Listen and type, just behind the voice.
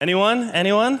Anyone?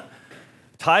 Anyone?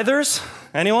 Tithers?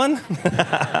 Anyone?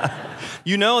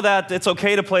 You know that it's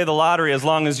okay to play the lottery as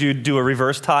long as you do a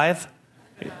reverse tithe,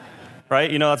 right?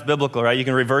 You know that's biblical, right? You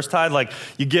can reverse tithe, like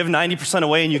you give 90%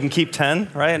 away and you can keep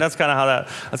 10, right? And that's kind of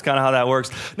how that works.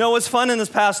 No, what's fun in this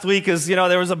past week is,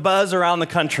 there was a buzz around the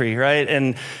country,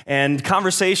 right? And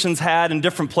conversations had in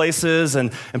different places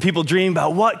and people dreamed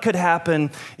about what could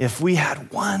happen if we had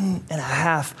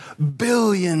 $1.5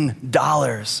 billion.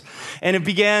 And it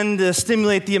began to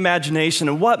stimulate the imagination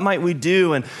and what might we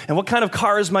do and what kind of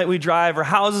cars might we drive or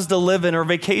houses to live in or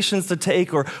vacations to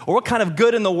take or what kind of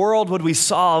good in the world would we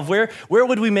solve? Where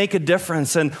would we make a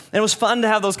difference? And it was fun to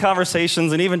have those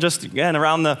conversations and even just, again,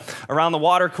 around the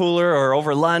water cooler or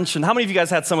over lunch. And how many of you guys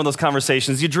had some of those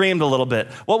conversations? You dreamed a little bit.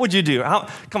 What would you do?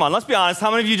 Come on, let's be honest. How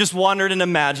many of you just wondered and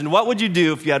imagined, what would you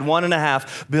do if you had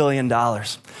 $1.5 billion?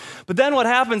 But then what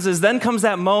happens is then comes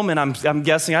that moment, I'm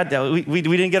guessing, we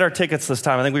didn't get our tickets this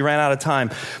time. I think we ran out of time.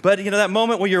 But that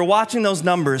moment where you're watching those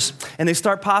numbers and they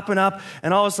start popping up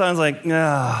and all of a sudden it's like,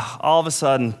 all of a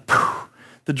sudden,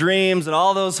 the dreams and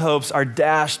all those hopes are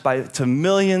dashed to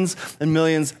millions and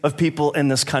millions of people in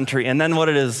this country. And then what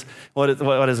is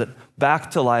it?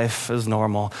 Back to life as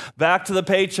normal. Back to the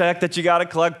paycheck that you got to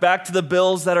collect. Back to the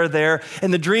bills that are there.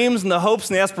 And the dreams and the hopes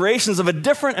and the aspirations of a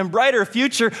different and brighter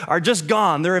future are just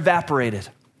gone. They're evaporated.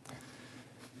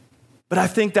 But I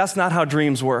think that's not how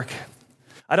dreams work.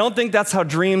 I don't think that's how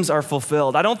dreams are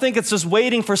fulfilled. I don't think it's just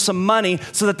waiting for some money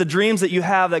so that the dreams that you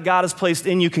have that God has placed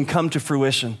in you can come to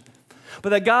fruition. But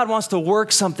that God wants to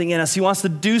work something in us. He wants to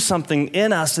do something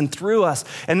in us and through us.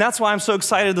 And that's why I'm so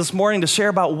excited this morning to share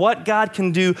about what God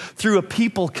can do through a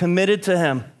people committed to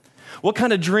Him. What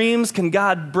kind of dreams can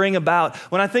God bring about?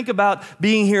 When I think about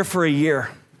being here for a year,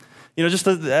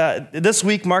 this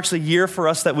week marks a year for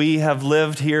us that we have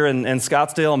lived here in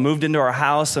Scottsdale and moved into our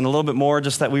house, and a little bit more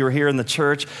just that we were here in the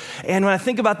church. And when I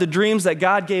think about the dreams that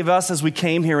God gave us as we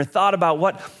came here and thought about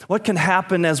what can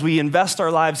happen as we invest our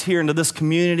lives here into this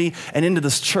community and into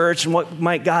this church and what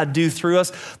might God do through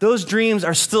us, those dreams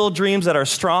are still dreams that are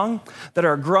strong, that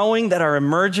are growing, that are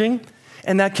emerging,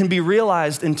 and that can be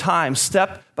realized in time,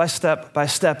 step by step by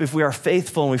step, if we are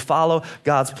faithful and we follow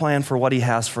God's plan for what He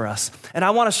has for us. And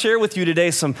I want to share with you today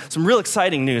some real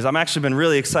exciting news. I've actually been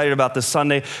really excited about this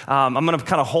Sunday. I'm going to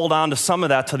kind of hold on to some of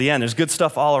that to the end. There's good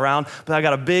stuff all around, but I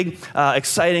got a big,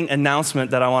 exciting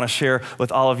announcement that I want to share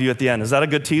with all of you at the end. Is that a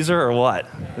good teaser or what?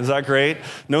 Is that great?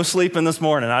 No sleeping this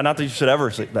morning. Not that you should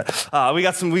ever sleep, but we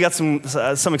got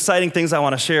some exciting things I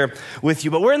want to share with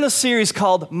you. But we're in this series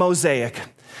called Mosaic.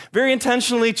 Very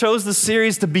intentionally chose this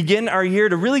series to begin our year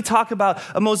to really talk about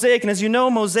a mosaic. And as you know,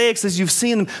 mosaics, as you've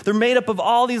seen them, they're made up of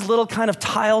all these little kind of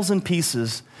tiles and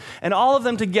pieces. And all of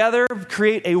them together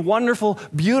create a wonderful,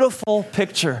 beautiful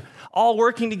picture. All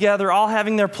working together, all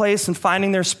having their place and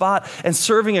finding their spot and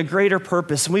serving a greater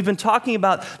purpose. And we've been talking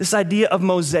about this idea of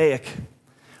mosaic.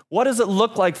 What does it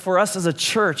look like for us as a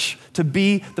church to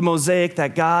be the mosaic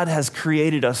that God has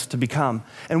created us to become?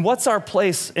 And what's our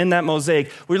place in that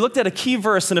mosaic? We looked at a key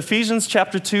verse in Ephesians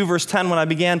chapter 2, verse 10 when I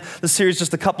began the series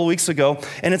just a couple weeks ago.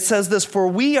 And it says this, "For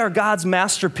we are God's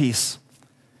masterpiece.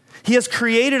 He has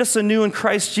created us anew in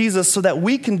Christ Jesus so that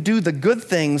we can do the good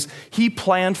things He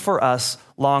planned for us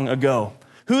long ago."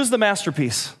 Who's the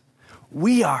masterpiece?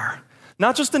 We are.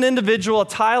 Not just an individual, a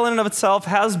tile in and of itself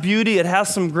has beauty, it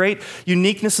has some great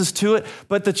uniquenesses to it,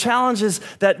 but the challenge is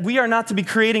that we are not to be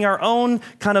creating our own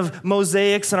kind of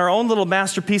mosaics and our own little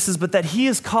masterpieces, but that He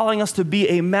is calling us to be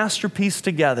a masterpiece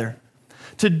together,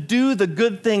 to do the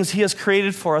good things He has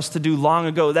created for us to do long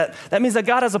ago. That means that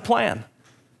God has a plan,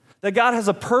 that God has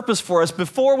a purpose for us.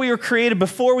 Before we were created,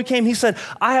 before we came, He said,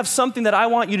 I have something that I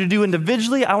want you to do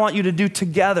individually, I want you to do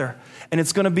together, and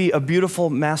it's going to be a beautiful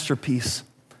masterpiece.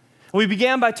 We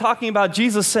began by talking about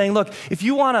Jesus saying, look, if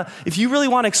you really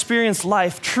want to experience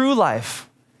life, true life,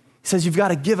 He says you've got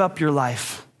to give up your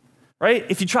life, right?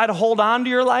 If you try to hold on to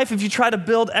your life, if you try to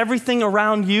build everything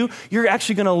around you, you're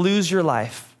actually going to lose your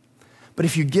life. But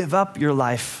if you give up your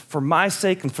life for my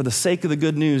sake and for the sake of the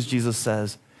good news, Jesus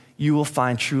says, you will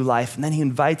find true life. And then He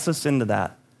invites us into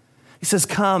that. He says,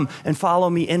 come and follow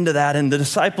me into that. And the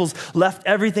disciples left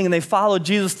everything and they followed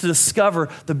Jesus to discover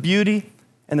the beauty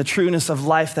and the trueness of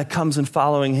life that comes in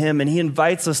following Him. And He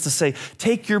invites us to say,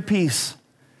 take your piece.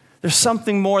 There's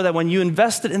something more that when you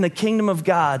invest it in the kingdom of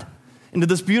God, into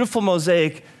this beautiful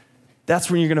mosaic,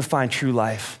 that's when you're going to find true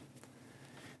life.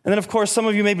 And then, of course, some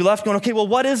of you may be left going, okay, well,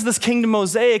 what is this kingdom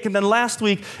mosaic? And then last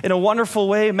week, in a wonderful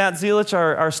way, Matt Zielich,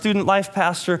 our student life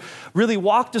pastor, really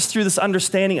walked us through this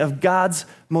understanding of God's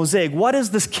mosaic. What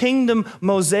is this kingdom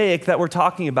mosaic that we're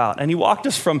talking about? And he walked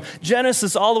us from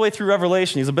Genesis all the way through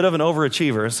Revelation. He's a bit of an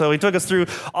overachiever. So he took us through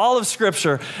all of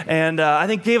Scripture and I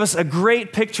think gave us a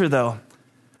great picture, though,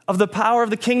 of the power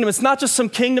of the kingdom. It's not just some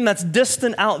kingdom that's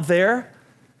distant out there,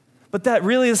 but that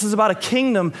really this is about a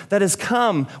kingdom that has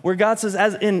come where God says,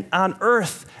 on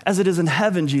earth as it is in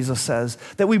heaven, Jesus says,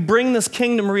 that we bring this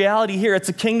kingdom reality here. It's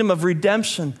a kingdom of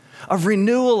redemption, of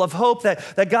renewal, of hope,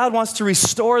 that God wants to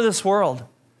restore this world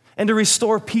and to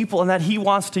restore people, and that he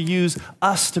wants to use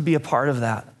us to be a part of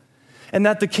that. And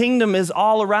that the kingdom is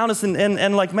all around us.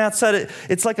 And like Matt said,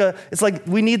 it's like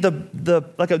we need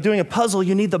doing a puzzle,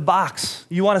 you need the box.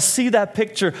 You want to see that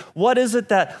picture. What is it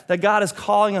that God is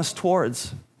calling us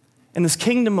towards? And this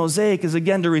kingdom mosaic is,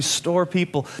 again, to restore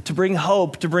people, to bring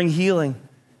hope, to bring healing.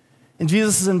 And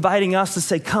Jesus is inviting us to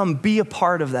say, come, be a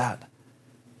part of that.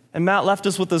 And Matt left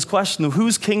us with this question of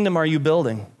whose kingdom are you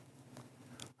building?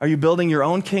 Are you building your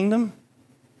own kingdom?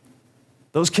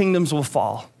 Those kingdoms will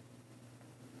fall.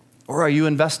 Or are you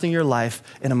investing your life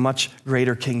in a much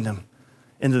greater kingdom,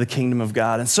 into the kingdom of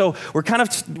God? And so we're kind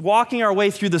of walking our way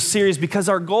through the series because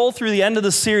our goal through the end of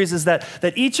the series is that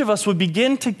each of us would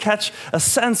begin to catch a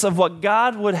sense of what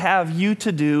God would have you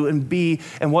to do and be,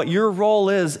 and what your role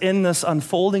is in this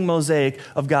unfolding mosaic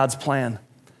of God's plan.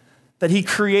 That he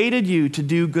created you to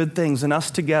do good things and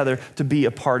us together to be a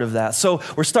part of that. So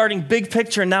we're starting big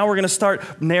picture, and now we're going to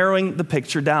start narrowing the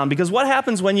picture down. Because what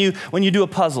happens when you do a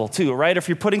puzzle too, right? If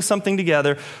you're putting something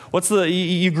together,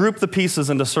 you group the pieces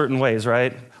into certain ways,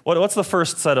 right? What's the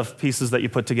first set of pieces that you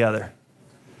put together?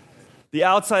 The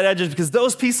outside edges, because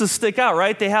those pieces stick out,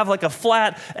 right? They have like a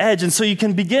flat edge, and so you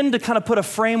can begin to kind of put a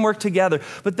framework together.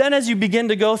 But then as you begin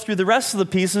to go through the rest of the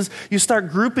pieces, you start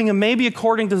grouping them maybe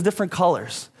according to different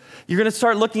colors. You're going to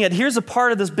start looking at, here's a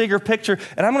part of this bigger picture,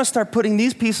 and I'm going to start putting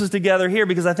these pieces together here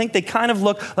because I think they kind of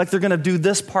look like they're going to do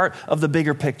this part of the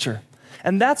bigger picture.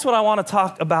 And that's what I want to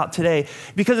talk about today,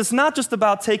 because it's not just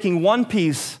about taking one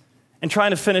piece and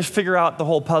trying to figure out the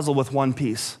whole puzzle with one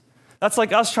piece. That's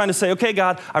like us trying to say, okay,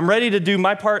 God, I'm ready to do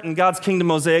my part in God's kingdom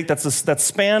mosaic that's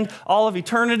spanned all of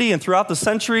eternity and throughout the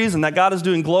centuries and that God is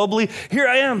doing globally. Here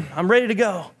I am. I'm ready to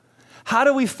go. How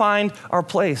do we find our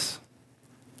place?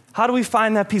 How do we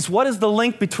find that piece? What is the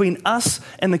link between us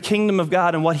and the kingdom of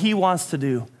God and what he wants to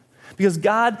do? Because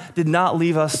God did not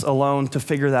leave us alone to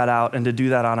figure that out and to do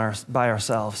that by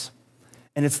ourselves.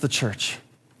 And it's the church.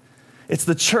 It's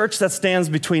the church that stands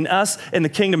between us and the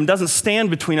kingdom. It doesn't stand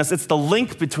between us. It's the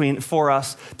link for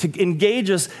us to engage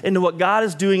us into what God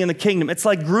is doing in the kingdom. It's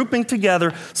like grouping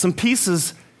together some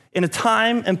pieces in a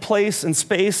time and place and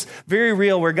space, very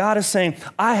real, where God is saying,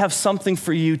 I have something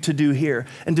for you to do here,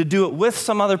 and to do it with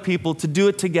some other people, to do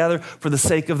it together for the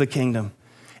sake of the kingdom.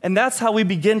 And that's how we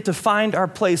begin to find our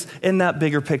place in that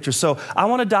bigger picture. So I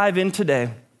want to dive in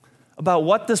today about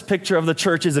what this picture of the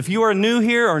church is. If you are new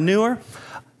here or newer,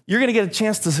 you're going to get a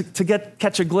chance to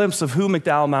catch a glimpse of who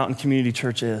McDowell Mountain Community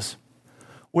Church is,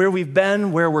 where we've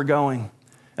been, where we're going.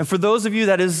 And for those of you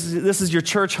this is your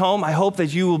church home, I hope that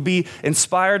you will be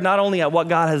inspired not only at what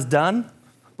God has done,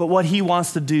 but what he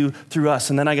wants to do through us.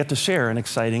 And then I get to share an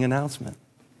exciting announcement.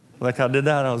 Like how I did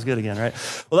that? That was good again, right?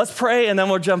 Well, let's pray, and then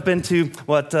we'll jump into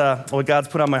what God's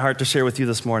put on my heart to share with you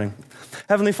this morning.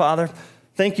 Heavenly Father,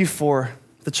 thank you for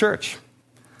the church.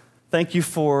 Thank you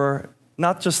for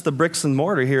not just the bricks and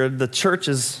mortar here. The church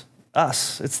is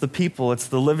us. It's the people. It's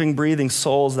the living, breathing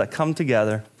souls that come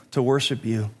together to worship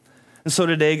you. And so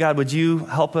today, God, would you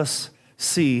help us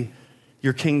see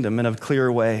your kingdom in a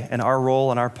clearer way and our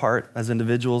role and our part as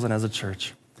individuals and as a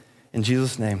church. In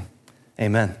Jesus' name,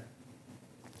 amen.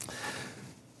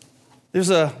 There's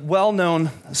a well-known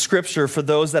scripture for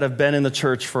those that have been in the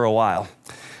church for a while.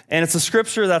 And it's a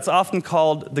scripture that's often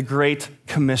called the Great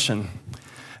Commission.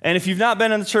 And if you've not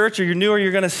been in the church or you're newer,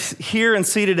 you're going to hear and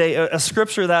see today a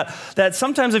scripture that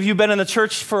sometimes if you've been in the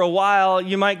church for a while,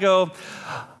 you might go,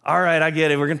 all right, I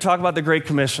get it. We're going to talk about the Great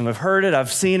Commission. I've heard it.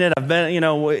 I've seen it. I've been,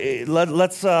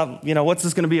 let's, what's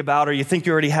this going to be about? Or you think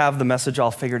you already have the message all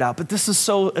figured out. But this is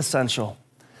so essential.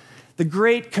 The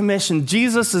Great Commission.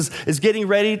 Jesus is getting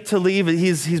ready to leave.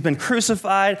 He's been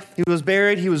crucified. He was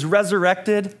buried. He was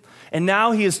resurrected. And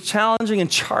now he is challenging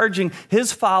and charging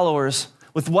his followers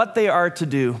with what they are to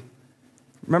do.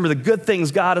 Remember the good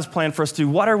things God has planned for us to do.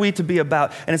 What are we to be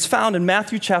about? And it's found in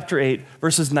Matthew chapter 8,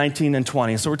 verses 19 and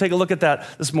 20. So we're taking a look at that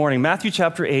this morning. Matthew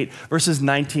chapter 8, verses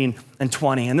 19 and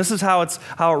 20. And this is how it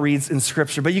reads in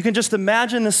Scripture. But you can just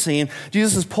imagine the scene.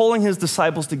 Jesus is pulling his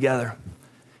disciples together.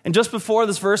 And just before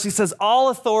this verse, he says, all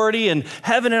authority in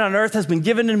heaven and on earth has been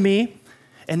given to me,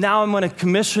 and now I'm going to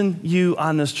commission you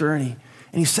on this journey.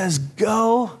 And he says,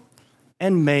 go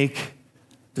and make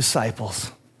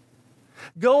disciples.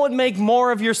 Go and make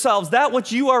more of yourselves. That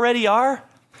what you already are,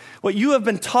 what you have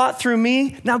been taught through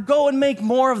me, now go and make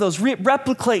more of those.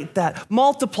 Replicate that.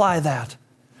 Multiply that.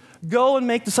 Go and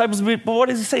make disciples. But what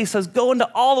does he say? He says, go into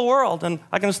all the world. And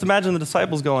I can just imagine the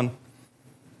disciples going,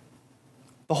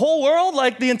 the whole world?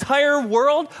 Like the entire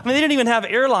world? I mean, they didn't even have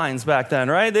airlines back then,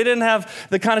 right? They didn't have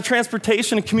the kind of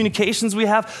transportation and communications we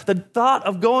have. The thought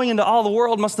of going into all the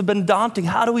world must have been daunting.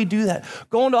 How do we do that?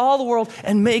 Go into all the world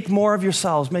and make more of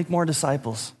yourselves, make more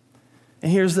disciples.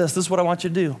 And here's this is what I want you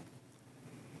to do.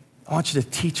 I want you to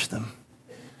teach them.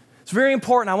 It's very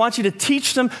important. I want you to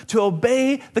teach them to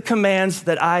obey the commands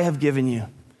that I have given you.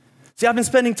 See, I've been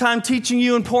spending time teaching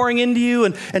you and pouring into you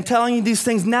and telling you these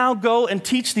things. Now go and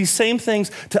teach these same things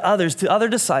to others, to other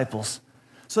disciples,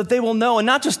 so that they will know, and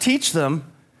not just teach them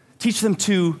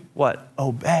to what?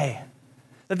 Obey.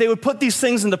 That they would put these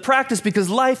things into practice, because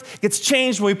life gets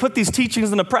changed when we put these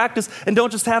teachings into practice and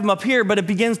don't just have them up here, but it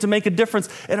begins to make a difference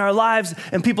in our lives,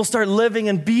 and people start living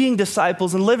and being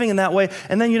disciples and living in that way.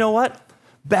 And then you know what?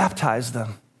 Baptize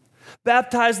them.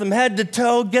 Baptize them head to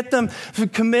toe, get them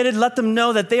committed, let them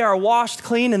know that they are washed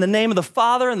clean in the name of the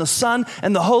Father and the Son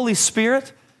and the Holy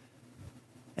Spirit.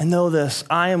 And know this,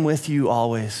 I am with you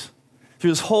always. Through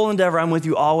this whole endeavor, I'm with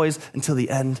you always until the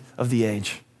end of the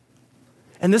age.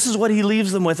 And this is what he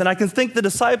leaves them with. And I can think the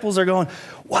disciples are going,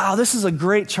 wow, this is a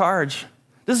great charge.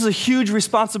 This is a huge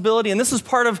responsibility. And this is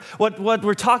part of what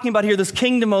we're talking about here, this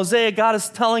kingdom mosaic.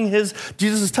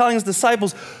 Jesus is telling his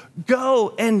disciples,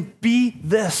 go and be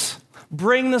this.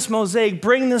 Bring this mosaic,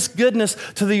 bring this goodness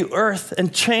to the earth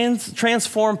and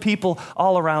transform people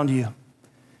all around you.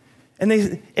 And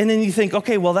then you think,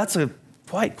 okay, well, that's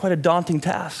quite a daunting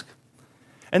task.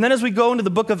 And then as we go into the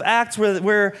book of Acts,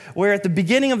 where at the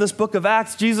beginning of this book of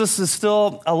Acts, Jesus is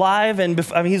still alive,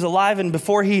 he's alive, and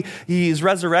before he's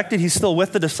resurrected, he's still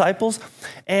with the disciples.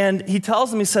 And he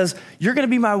tells them, he says, you're going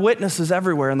to be my witnesses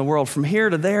everywhere in the world, from here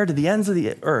to there to the ends of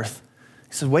the earth.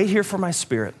 He says, wait here for my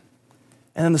Spirit.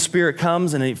 And then the Spirit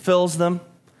comes and he fills them.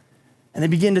 And they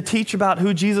begin to teach about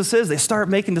who Jesus is. They start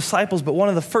making disciples. But one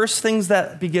of the first things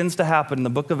that begins to happen in the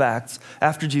book of Acts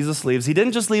after Jesus leaves, he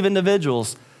didn't just leave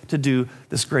individuals to do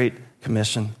this great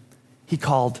commission. He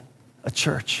called a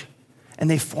church. And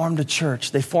they formed a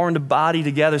church. They formed a body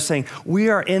together saying, we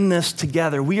are in this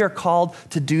together. We are called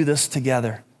to do this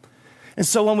together. And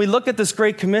so when we look at this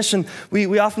great commission,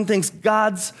 we often think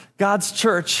God's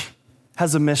church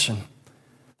has a mission.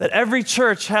 That every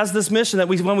church has this mission, that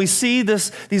when we see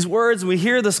these words and we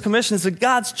hear this commission, it's that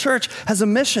God's church has a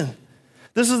mission.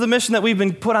 This is the mission that we've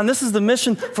been put on. This is the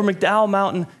mission for McDowell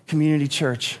Mountain Community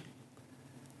Church.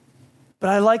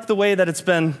 But I like the way that it's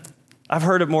been, I've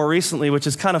heard it more recently, which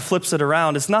is kind of flips it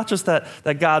around. It's not just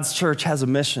that God's church has a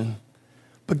mission,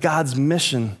 but God's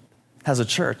mission has a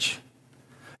church.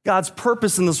 God's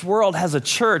purpose in this world has a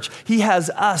church. He has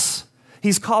us.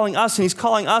 He's calling us, and he's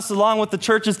calling us along with the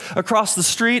churches across the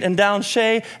street and down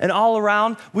Shea and all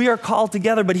around. We are called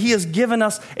together, but he has given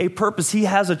us a purpose. He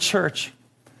has a church.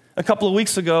 A couple of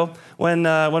weeks ago, when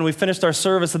we finished our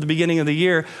service at the beginning of the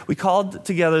year, we called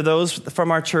together those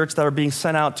from our church that were being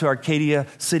sent out to Arcadia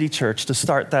City Church to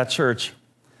start that church.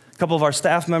 A couple of our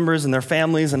staff members and their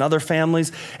families and other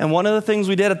families. And one of the things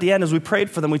we did at the end is we prayed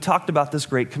for them. We talked about this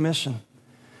great commission.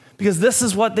 Because this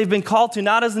is what they've been called to,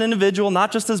 not as an individual,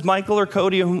 not just as Michael or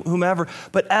Cody or whomever,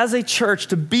 but as a church,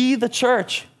 to be the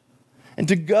church and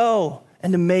to go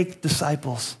and to make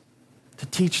disciples, to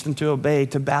teach them to obey,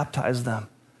 to baptize them.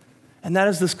 And that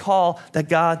is this call that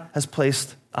God has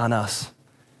placed on us.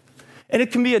 And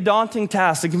it can be a daunting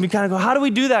task. It can be kind of go, how do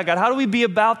we do that, God? How do we be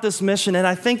about this mission? And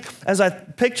I think as I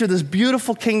picture this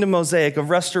beautiful kingdom mosaic of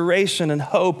restoration and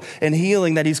hope and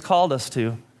healing that he's called us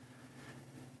to,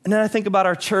 and then I think about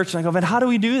our church and I go, man, how do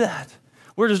we do that?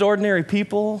 We're just ordinary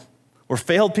people. We're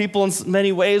failed people in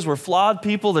many ways. We're flawed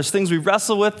people. There's things we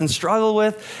wrestle with and struggle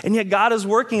with. And yet God is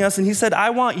working us. And he said,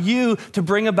 I want you to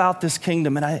bring about this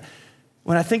kingdom. And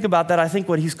when I think about that, I think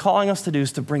what he's calling us to do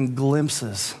is to bring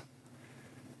glimpses,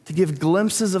 to give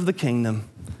glimpses of the kingdom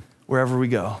wherever we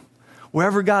go.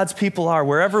 Wherever God's people are,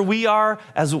 wherever we are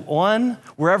as one,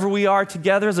 wherever we are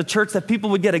together as a church, that people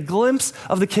would get a glimpse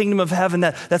of the kingdom of heaven,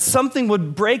 that something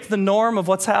would break the norm of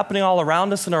what's happening all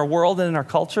around us in our world and in our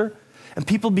culture, and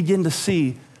people begin to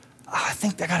see, I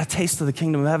think I got a taste of the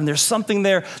kingdom of heaven. There's something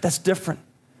there that's different,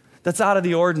 that's out of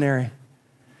the ordinary.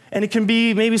 And it can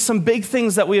be maybe some big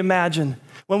things that we imagine.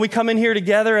 When we come in here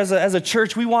together as a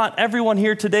church, we want everyone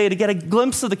here today to get a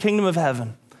glimpse of the kingdom of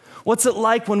heaven. What's it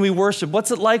like when we worship?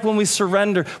 What's it like when we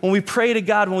surrender, when we pray to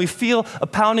God, when we feel a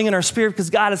pounding in our spirit because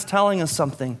God is telling us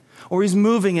something, or he's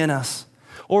moving in us?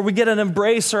 Or we get an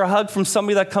embrace or a hug from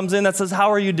somebody that comes in that says,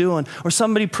 how are you doing? Or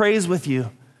somebody prays with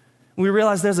you. We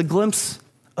realize there's a glimpse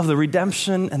of the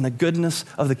redemption and the goodness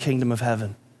of the kingdom of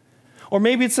heaven. Or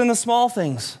maybe it's in the small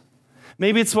things.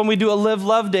 Maybe it's when we do a Live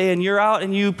Love Day and you're out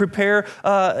and you prepare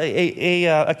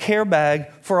a care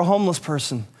bag for a homeless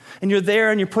person. And you're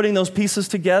there and you're putting those pieces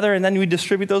together, and then you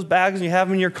distribute those bags and you have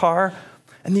them in your car.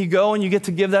 And you go and you get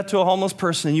to give that to a homeless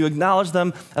person, and you acknowledge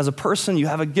them as a person, you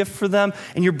have a gift for them,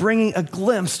 and you're bringing a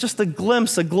glimpse, just a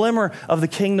glimpse, a glimmer of the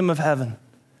kingdom of heaven.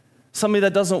 Somebody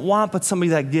that doesn't want, but somebody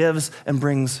that gives and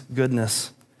brings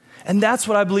goodness. And that's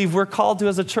what I believe we're called to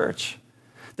as a church.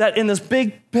 That in this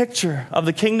big picture of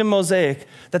the kingdom mosaic,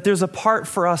 that there's a part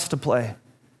for us to play.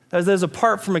 There's a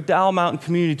part for McDowell Mountain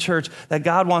Community Church that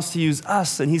God wants to use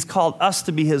us, and he's called us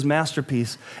to be his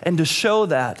masterpiece, and to show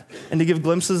that and to give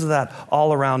glimpses of that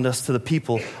all around us to the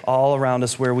people all around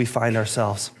us where we find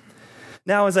ourselves.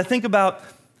 Now, as I think about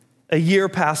a year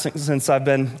passing since I've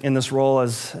been in this role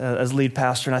as lead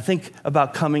pastor, and I think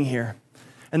about coming here,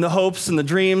 and the hopes and the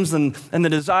dreams and the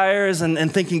desires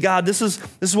and thinking, God, this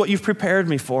is what you've prepared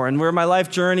me for, and where my life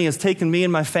journey has taken me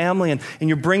and my family, and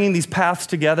you're bringing these paths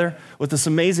together with this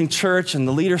amazing church and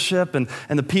the leadership and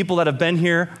the people that have been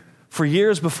here for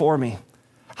years before me.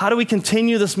 How do we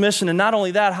continue this mission? And not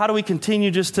only that, how do we continue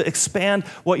just to expand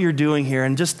what you're doing here,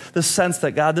 and just the sense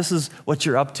that, God, this is what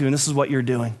you're up to and this is what you're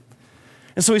doing.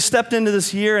 And so we stepped into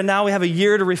this year, and now we have a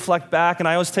year to reflect back. And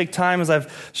I always take time, as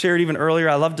I've shared even earlier,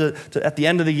 I love to at the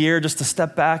end of the year, just to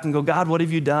step back and go, God, what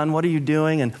have you done? What are you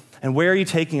doing? And where are you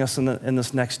taking us in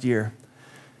this next year?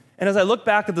 And as I look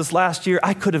back at this last year,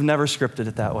 I could have never scripted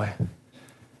it that way.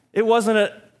 It wasn't,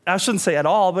 I shouldn't say at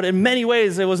all, but in many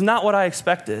ways, it was not what I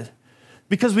expected.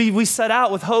 Because we set out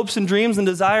with hopes and dreams and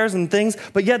desires and things,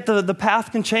 but yet the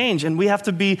path can change, and we have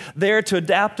to be there to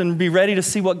adapt and be ready to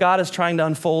see what God is trying to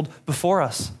unfold before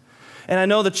us. And I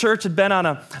know the church had been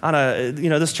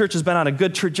this church has been on a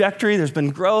good trajectory. There's been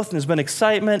growth and there's been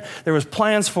excitement. There was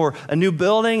plans for a new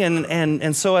building,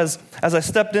 and so as I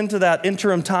stepped into that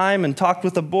interim time and talked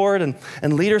with the board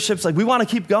and leadership, it's like, we want to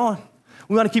keep going.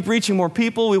 We want to keep reaching more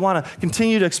people. We want to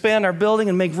continue to expand our building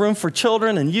and make room for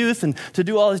children and youth and to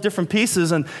do all these different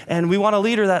pieces. And we want a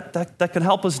leader that can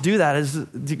help us do that.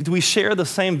 Do we share the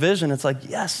same vision? It's like,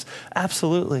 yes,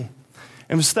 absolutely.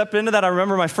 And we stepped into that. I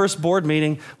remember my first board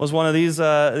meeting was one of these,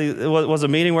 it was a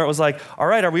meeting where it was like, all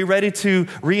right, are we ready to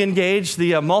re-engage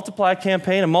the Multiply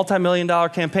campaign, a multi-million-dollar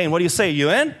campaign? What do you say,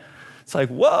 you in? It's like,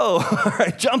 whoa, all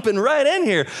right, jumping right in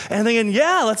here and thinking,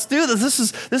 yeah, let's do this.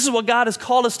 This is what God has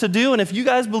called us to do. And if you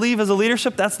guys believe as a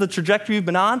leadership, that's the trajectory you've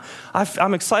been on,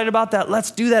 I'm excited about that.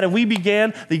 Let's do that. And we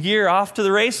began the year off to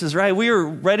the races, right? We were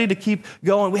ready to keep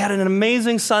going. We had an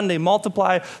amazing Sunday,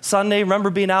 Multiply Sunday. Remember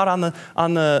being out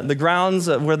on the grounds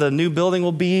where the new building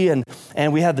will be,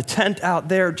 and we had the tent out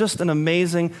there. Just an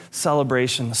amazing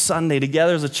celebration. Sunday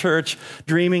together as a church,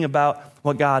 dreaming about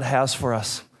what God has for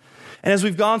us. And as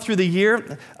we've gone through the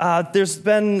year, there's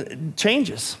been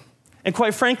changes. And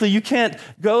quite frankly, you can't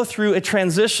go through a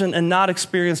transition and not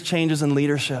experience changes in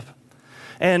leadership.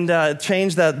 And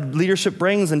change that leadership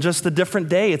brings in just a different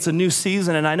day. It's a new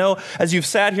season. And I know as you've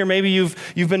sat here, maybe you've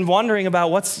been wondering about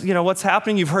what's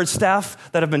happening. You've heard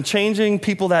staff that have been changing,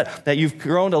 people that you've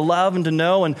grown to love and to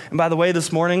know. And by the way,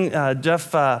 this morning,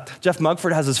 Jeff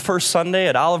Mugford has his first Sunday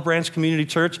at Olive Branch Community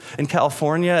Church in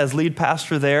California as lead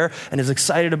pastor there, and is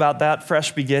excited about that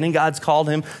fresh beginning. God's called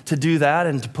him to do that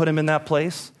and to put him in that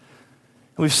place.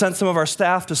 We've sent some of our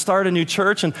staff to start a new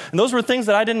church, and those were things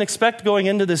that I didn't expect going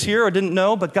into this year or didn't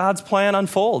know, but God's plan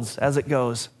unfolds as it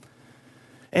goes.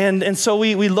 And so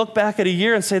we look back at a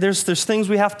year and say there's things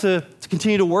we have to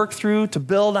continue to work through, to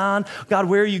build on. God,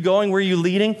 where are you going? Where are you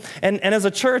leading? And as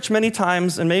a church, many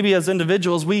times, and maybe as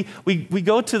individuals, we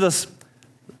go to this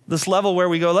level where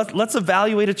we go, let's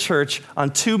evaluate a church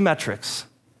on two metrics.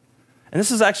 And this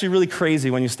is actually really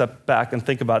crazy when you step back and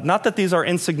think about it. Not that these are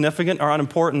insignificant or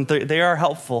unimportant, they are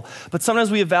helpful. But sometimes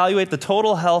we evaluate the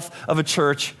total health of a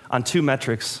church on two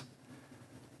metrics.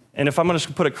 And if I'm going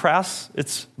to put it crass,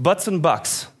 it's butts and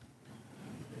bucks.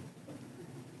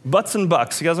 Butts and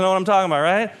bucks. You guys know what I'm talking about,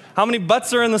 right? How many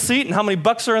butts are in the seat and how many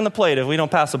bucks are in the plate if we don't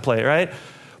pass a plate, right?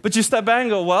 But you step back and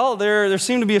go, well, there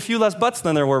seem to be a few less butts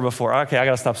than there were before. Okay, I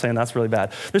got to stop saying that's really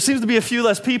bad. There seems to be a few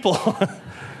less people.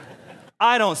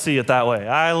 I don't see it that way.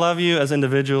 I love you as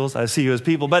individuals. I see you as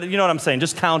people. But you know what I'm saying,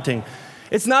 just counting.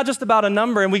 It's not just about a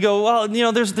number. And we go, well,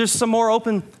 there's some more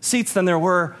open seats than there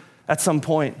were at some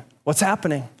point. What's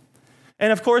happening?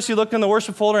 And of course, you look in the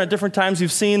worship folder at different times,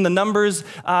 you've seen the numbers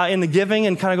in the giving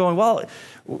and kind of going, well,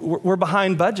 we're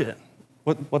behind budget.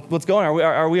 What's going on?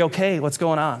 Are we okay? What's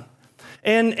going on?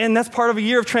 And that's part of a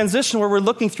year of transition where we're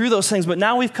looking through those things. But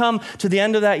now we've come to the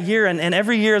end of that year, and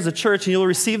every year as a church, and you'll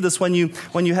receive this when you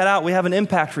head out, we have an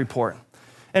impact report.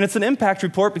 And it's an impact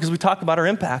report because we talk about our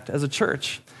impact as a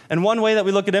church. And one way that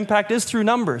we look at impact is through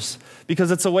numbers, because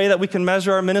it's a way that we can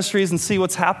measure our ministries and see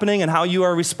what's happening and how you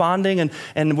are responding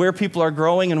and where people are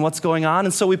growing and what's going on.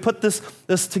 And so we put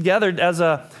this together as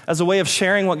a way of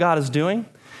sharing what God is doing.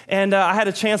 And I had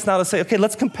a chance now to say, okay,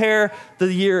 let's compare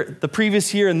the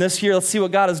previous year and this year. Let's see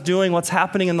what God is doing, what's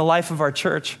happening in the life of our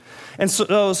church. And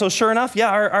so sure enough, yeah,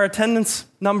 our attendance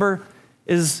number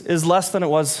is less than it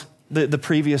was the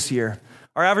previous year.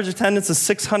 Our average attendance was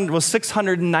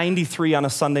 693 on a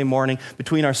Sunday morning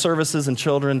between our services and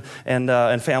children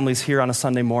and families here on a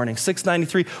Sunday morning.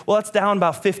 693. Well, that's down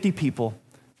about 50 people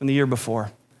from the year before.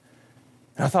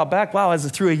 And I thought back, wow,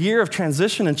 through a year of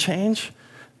transition and change,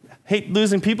 hate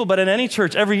losing people, but in any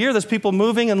church, every year there's people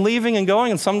moving and leaving and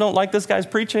going, and some don't like this guy's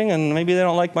preaching, and maybe they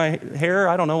don't like my hair.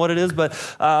 I don't know what it is, but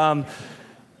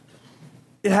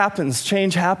it happens.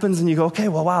 Change happens, and you go, okay,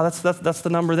 well, wow, that's the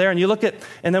number there. And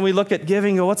then we look at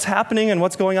giving, go, what's happening and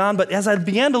what's going on. But as I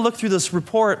began to look through this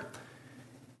report,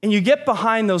 and you get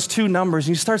behind those two numbers,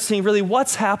 and you start seeing really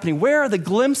what's happening. Where are the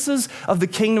glimpses of the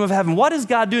kingdom of heaven? What is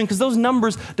God doing? Because those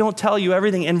numbers don't tell you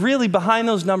everything. And really behind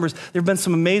those numbers, there have been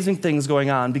some amazing things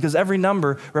going on, because every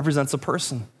number represents a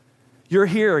person. You're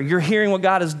here, you're hearing what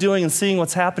God is doing and seeing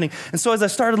what's happening. And so as I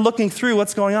started looking through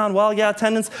what's going on, well, yeah,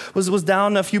 attendance was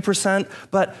down a few percent,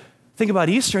 but think about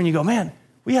Easter and you go, man,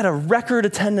 we had a record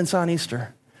attendance on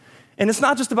Easter. And it's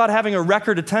not just about having a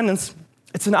record attendance,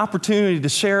 it's an opportunity to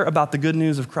share about the good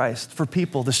news of Christ for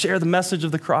people, to share the message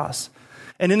of the cross.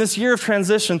 And in this year of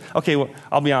transition, okay, well,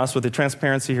 I'll be honest with you,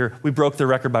 transparency here, we broke the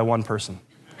record by one person.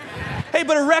 Hey,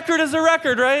 but a record is a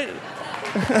record, right?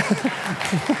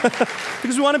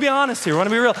 Because we want to be honest here, we want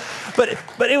to be real.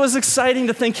 But it was exciting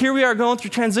to think, here we are going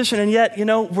through transition, and yet,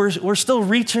 we're still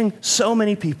reaching so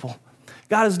many people.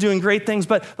 God is doing great things.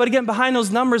 But again, behind those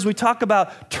numbers, we talk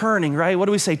about turning, right? What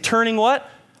do we say? Turning what?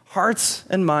 Hearts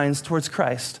and minds towards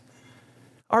Christ.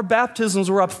 Our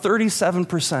baptisms were up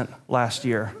 37% last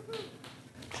year.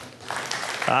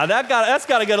 That's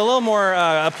got to get a little more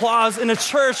applause in a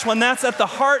church when that's at the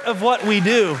heart of what we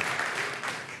do.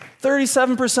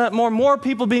 37% more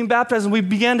people being baptized, and we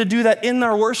began to do that in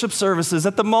our worship services,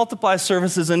 at the Multiply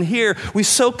services, and here we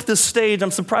soak the stage.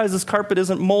 I'm surprised this carpet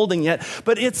isn't molding yet,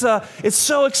 but it's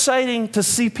so exciting to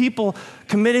see people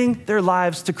committing their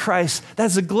lives to Christ.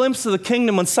 That's a glimpse of the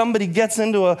kingdom when somebody gets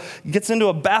into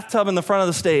a bathtub in the front of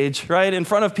the stage, right, in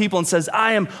front of people and says,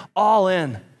 I am all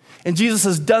in. And Jesus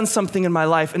has done something in my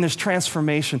life, and there's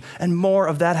transformation. And more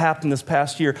of that happened this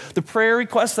past year. The prayer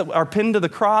requests that are pinned to the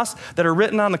cross, that are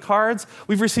written on the cards,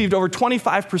 we've received over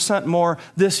 25% more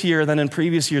this year than in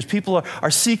previous years. People are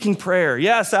seeking prayer.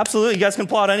 Yes, absolutely. You guys can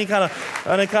applaud any kind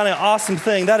of awesome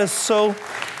thing. That is so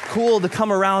cool to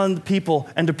come around people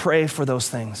and to pray for those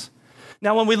things.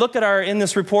 Now, when we look at in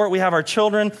this report, we have our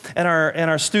children and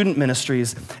our student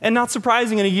ministries. And not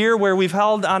surprising, in a year where we've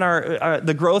held on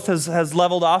the growth has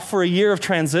leveled off for a year of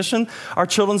transition, our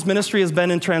children's ministry has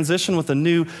been in transition with a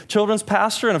new children's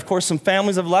pastor, and of course, some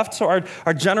families have left, so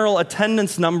our general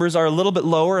attendance numbers are a little bit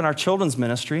lower in our children's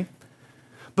ministry.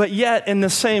 But yet, in the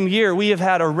same year, we have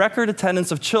had a record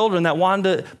attendance of children that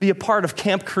wanted to be a part of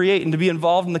Camp Create and to be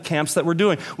involved in the camps that we're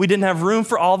doing. We didn't have room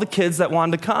for all the kids that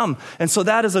wanted to come. And so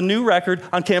that is a new record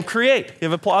on Camp Create.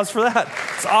 Give applause for that.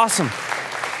 It's awesome.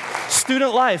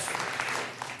 Student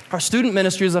life. Our student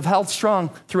ministries have held strong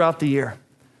throughout the year.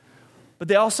 But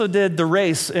they also did the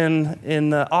race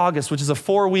in August, which is a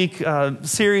 4-week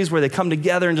series where they come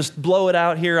together and just blow it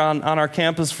out here on our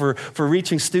campus for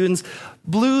reaching students.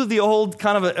 Blew the old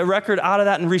kind of a record out of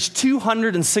that and reached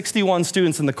 261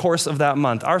 students in the course of that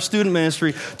month. Our student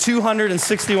ministry,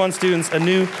 261 students, a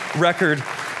new record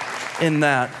in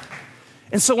that.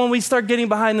 And so when we start getting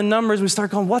behind the numbers, we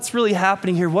start going, what's really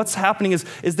happening here? What's happening is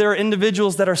there are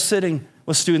individuals that are sitting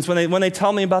with students when they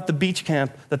tell me about the beach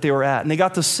camp that they were at, and they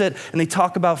got to sit and they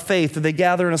talk about faith, or they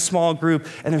gather in a small group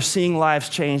and they're seeing lives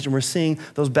change, and we're seeing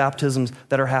those baptisms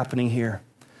that are happening here.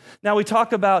 Now we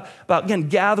talk about again,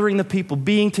 gathering the people,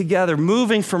 being together,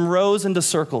 moving from rows into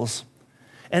circles.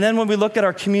 And then when we look at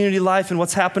our community life and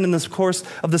what's happened in this course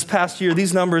of this past year,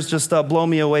 these numbers just blow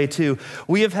me away too.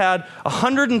 We have had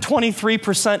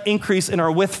 123% increase in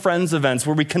our With Friends events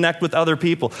where we connect with other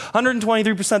people.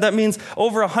 123%, that means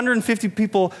over 150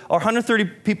 people or 130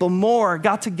 people more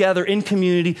got together in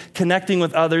community, connecting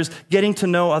with others, getting to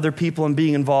know other people and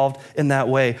being involved in that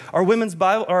way. Our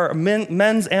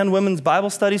men's and women's Bible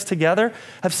studies together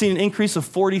have seen an increase of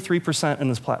 43% in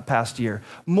this past year.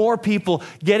 More people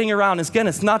getting around. Again,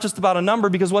 it's not just about a number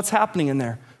because what's happening in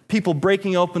there? People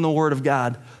breaking open the Word of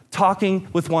God, talking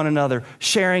with one another,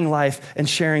 sharing life and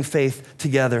sharing faith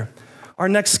together. Our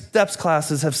Next Steps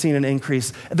classes have seen an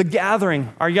increase. The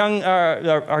gathering,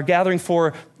 our gathering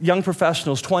for young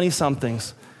professionals,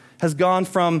 20-somethings, has gone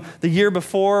from the year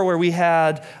before where we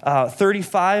had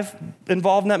 35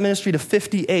 involved in that ministry to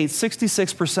 58,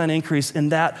 66% increase in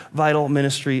that vital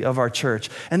ministry of our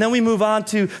church. And then we move on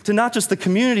to not just the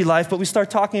community life, but we start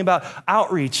talking about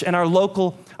outreach and our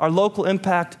local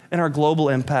impact and our global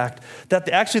impact. That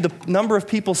actually the number of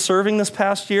people serving this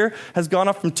past year has gone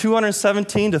up from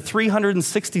 217 to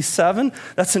 367.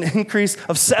 That's an increase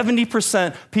of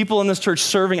 70% people in this church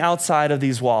serving outside of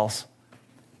these walls.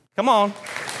 Come on.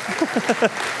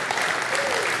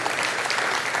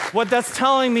 What that's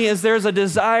telling me is there's a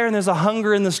desire and there's a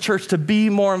hunger in this church to be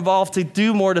more involved, to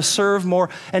do more, to serve more,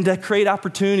 and to create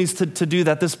opportunities to do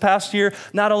that. This past year,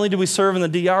 not only did we serve in the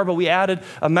DR, but we added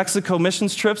a Mexico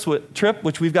missions trip,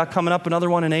 which we've got coming up, another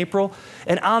one in April.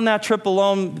 And on that trip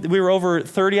alone, we were over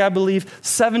 30, I believe.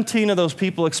 17 of those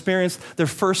people experienced their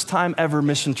first time ever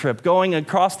mission trip, going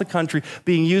across the country,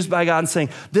 being used by God and saying,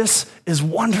 this is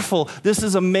wonderful, this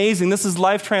is amazing, this is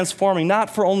life transforming,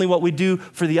 not for only what we do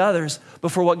for the others,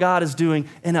 but for what God is doing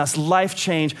in us. Life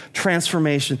change,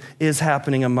 transformation is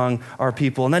happening among our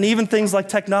people. And then even things like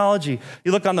technology.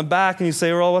 You look on the back and you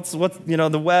say, well, what's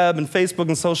the web and Facebook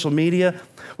and social media?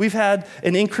 We've had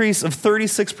an increase of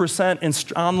 36% in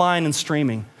online and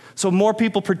streaming. So more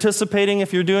people participating.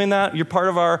 If you're doing that, you're part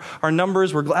of our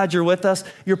numbers. We're glad you're with us.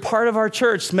 You're part of our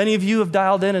church. Many of you have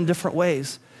dialed in different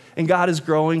ways. And God is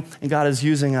growing and God is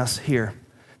using us here.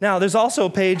 Now, there's also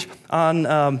a page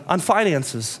on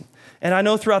finances. And I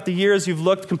know throughout the years you've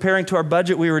looked, comparing to our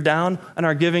budget, we were down on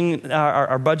our giving,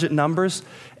 our budget numbers.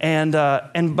 And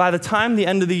by the time the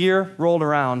end of the year rolled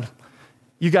around,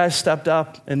 you guys stepped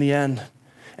up in the end.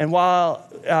 And while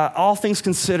all things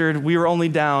considered, we were only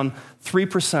down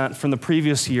 3% from the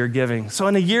previous year giving. So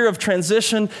in a year of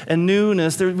transition and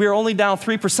newness, we were only down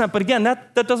 3%. But again,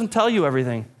 that doesn't tell you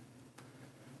everything.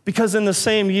 Because in the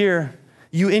same year,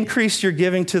 you increased your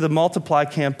giving to the Multiply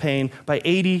campaign by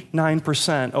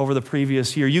 89% over the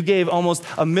previous year. You gave almost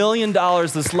 $1 million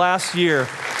this last year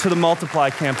to the Multiply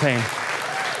campaign.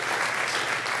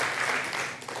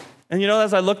 And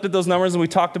as I looked at those numbers and we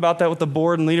talked about that with the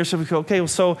board and leadership, we go, okay,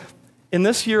 so in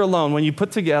this year alone, when you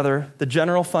put together the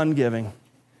general fund giving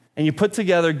and you put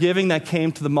together giving that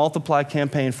came to the Multiply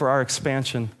campaign for our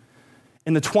expansion,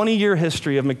 in the 20-year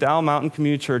history of McDowell Mountain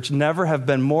Community Church, never have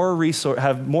more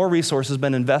resources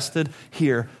been invested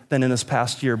here than in this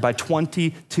past year, by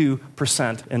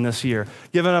 22% in this year.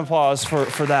 Give an applause for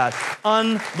that.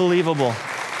 Unbelievable.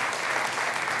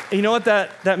 And you know what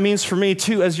that means for me,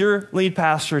 too, as your lead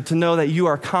pastor, to know that you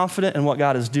are confident in what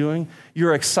God is doing.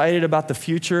 You're excited about the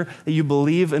future, that you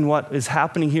believe in what is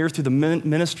happening here through the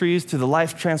ministries, through the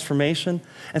life transformation,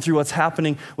 and through what's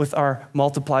happening with our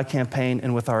Multiply campaign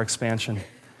and with our expansion.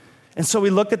 And so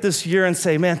we look at this year and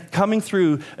say, man, coming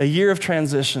through a year of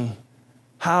transition,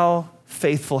 how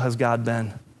faithful has God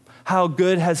been? How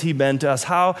good has he been to us?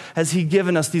 How has he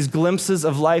given us these glimpses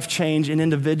of life change in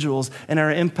individuals and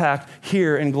our impact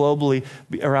here and globally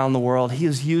around the world? He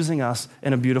is using us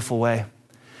in a beautiful way.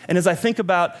 And as I think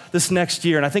about this next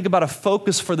year, and I think about a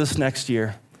focus for this next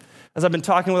year, as I've been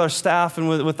talking with our staff and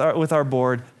with our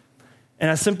board, and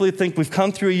I simply think we've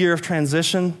come through a year of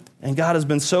transition, and God has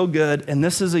been so good, and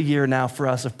this is a year now for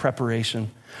us of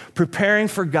preparation. Preparing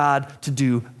for God to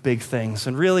do big things.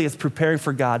 And really, it's preparing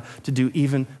for God to do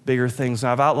even bigger things.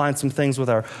 Now, I've outlined some things with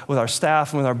our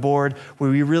staff and with our board where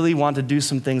we really want to do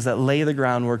some things that lay the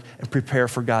groundwork and prepare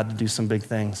for God to do some big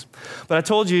things. But I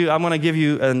told you I'm going to give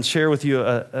you and share with you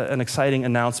an exciting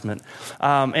announcement.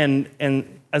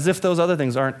 And as if those other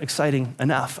things aren't exciting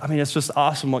enough. I mean, it's just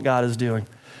awesome what God is doing.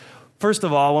 First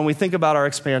of all, when we think about our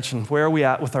expansion, where are we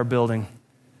at with our building?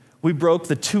 We broke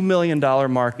the $2 million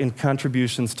mark in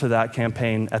contributions to that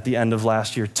campaign at the end of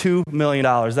last year. $2 million.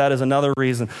 That is another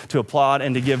reason to applaud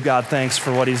and to give God thanks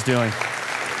for what he's doing.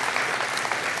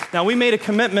 Now, we made a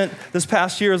commitment this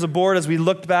past year as a board as we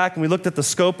looked back and we looked at the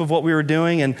scope of what we were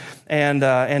doing and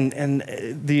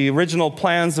the original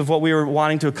plans of what we were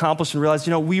wanting to accomplish, and realized,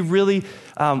 we really,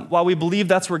 while we believe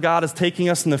that's where God is taking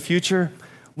us in the future,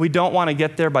 we don't want to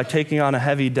get there by taking on a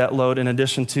heavy debt load in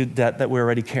addition to debt that we're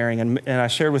already carrying. And I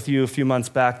shared with you a few months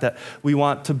back that we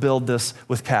want to build this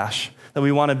with cash, that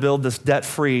we want to build this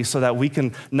debt-free so that we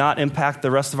can not impact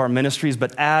the rest of our ministries,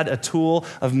 but add a tool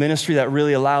of ministry that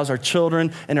really allows our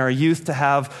children and our youth to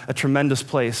have a tremendous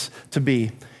place to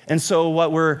be. And so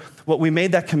what we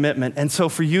made that commitment. And so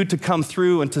for you to come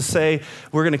through and to say,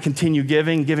 we're going to continue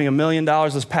giving $1 million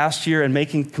this past year and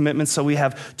making commitments. So we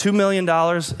have $2 million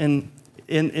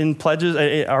in pledges,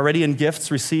 already in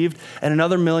gifts received, and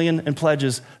another $1 million in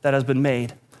pledges that has been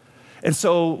made. And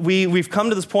so we've come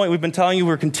to this point. We've been telling you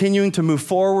we're continuing to move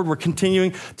forward. We're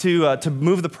continuing to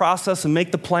move the process and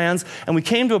make the plans. And we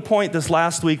came to a point this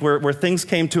last week where things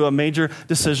came to a major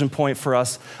decision point for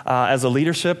us as a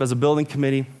leadership, as a building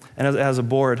committee, and as a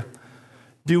board.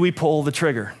 Do we pull the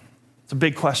trigger? It's a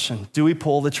big question. Do we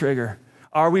pull the trigger?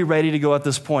 Are we ready to go at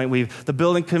this point? The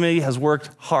building committee has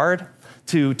worked hard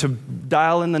to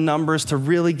dial in the numbers, to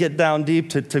really get down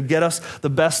deep, to get us the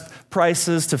best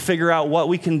prices, to figure out what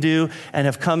we can do, and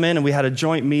have come in and we had a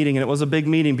joint meeting, and it was a big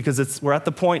meeting because we're at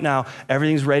the point now,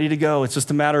 everything's ready to go. It's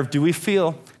just a matter of, do we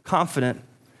feel confident,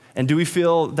 and do we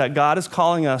feel that God is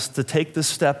calling us to take this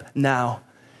step now?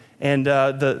 And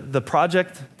the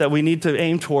project that we need to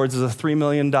aim towards is a $3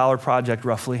 million project,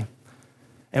 roughly.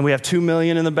 And we have $2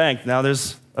 million in the bank. Now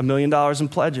there's $1 million in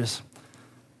pledges.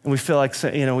 And we feel like,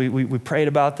 we prayed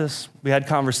about this. We had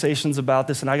conversations about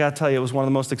this. And I got to tell you, it was one of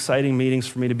the most exciting meetings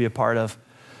for me to be a part of.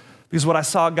 Because what I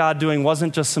saw God doing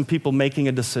wasn't just some people making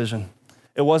a decision.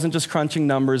 It wasn't just crunching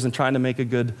numbers and trying to make a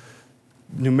good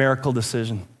numerical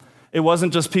decision. It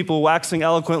wasn't just people waxing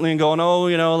eloquently and going,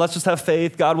 let's just have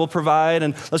faith, God will provide,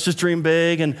 and let's just dream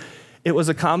big. And it was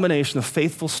a combination of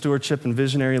faithful stewardship and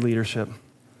visionary leadership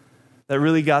that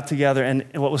really got together. And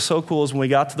what was so cool is when we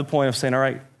got to the point of saying, all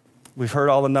right, we've heard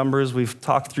all the numbers, we've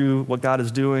talked through what God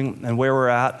is doing and where we're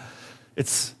at,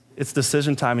 it's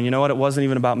decision time. And you know what? It wasn't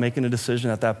even about making a decision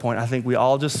at that point. I think we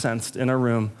all just sensed in a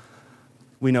room,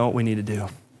 we know what we need to do.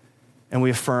 And we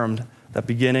affirmed that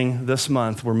beginning this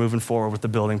month, we're moving forward with the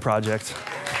building project.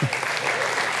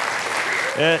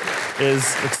 It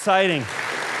is exciting.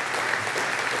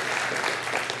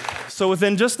 So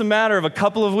within just a matter of a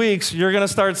couple of weeks, you're going to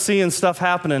start seeing stuff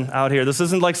happening out here. This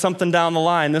isn't like something down the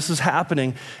line. This is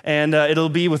happening. And it'll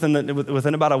be within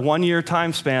about a 1-year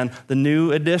time span, the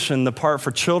new addition, the part for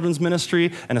children's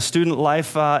ministry and a student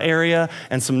life area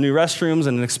and some new restrooms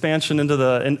and an expansion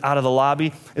out of the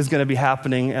lobby is going to be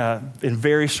happening in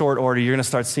very short order. You're going to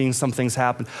start seeing some things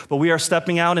happen. But we are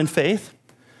stepping out in faith.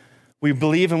 We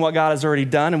believe in what God has already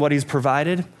done and what he's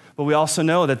provided. But we also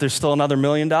know that there's still another $1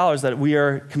 million that we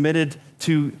are committed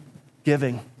to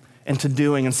giving and to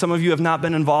doing. And some of you have not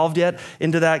been involved yet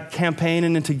into that campaign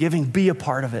and into giving. Be a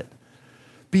part of it.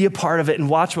 Be a part of it and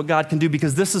watch what God can do,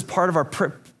 because this is part of our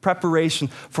preparation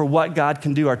for what God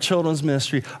can do. Our children's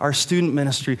ministry, our student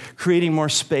ministry, creating more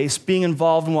space, being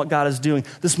involved in what God is doing.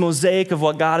 This mosaic of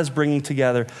what God is bringing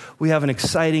together. We have an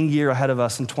exciting year ahead of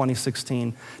us in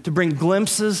 2016 to bring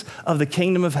glimpses of the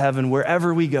kingdom of heaven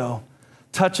wherever we go.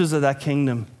 Touches of that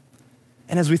kingdom.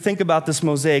 And as we think about this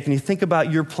mosaic and you think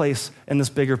about your place in this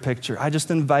bigger picture, I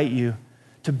just invite you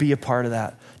to be a part of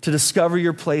that, to discover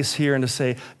your place here and to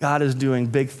say, God is doing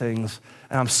big things.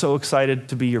 And I'm so excited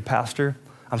to be your pastor.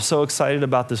 I'm so excited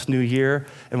about this new year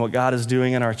and what God is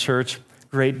doing in our church.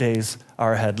 Great days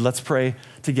are ahead. Let's pray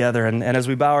together. And as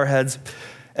we bow our heads,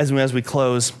 as we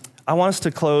close, I want us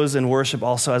to close in worship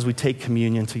also as we take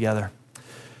communion together.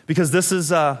 Because this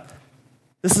is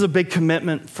a big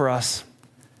commitment for us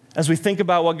as we think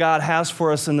about what God has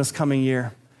for us in this coming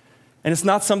year. And it's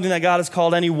not something that God has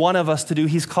called any one of us to do.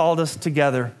 He's called us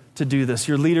together to do this.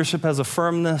 Your leadership has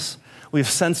affirmed this. We've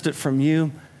sensed it from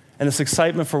you and this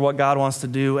excitement for what God wants to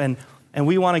do. And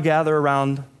we want to gather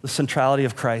around the centrality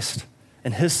of Christ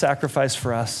and his sacrifice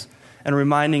for us and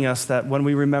reminding us that when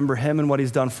we remember him and what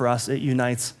he's done for us, it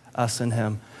unites us in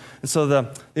him. And so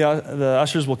the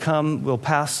ushers will come, we'll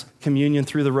pass communion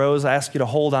through the rows. I ask you to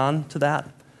hold on to that.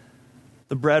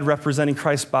 The bread representing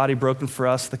Christ's body broken for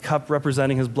us, the cup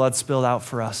representing his blood spilled out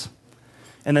for us.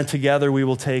 And then together we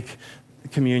will take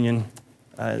communion.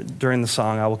 During the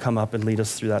song, I will come up and lead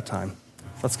us through that time.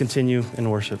 Let's continue in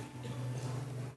worship.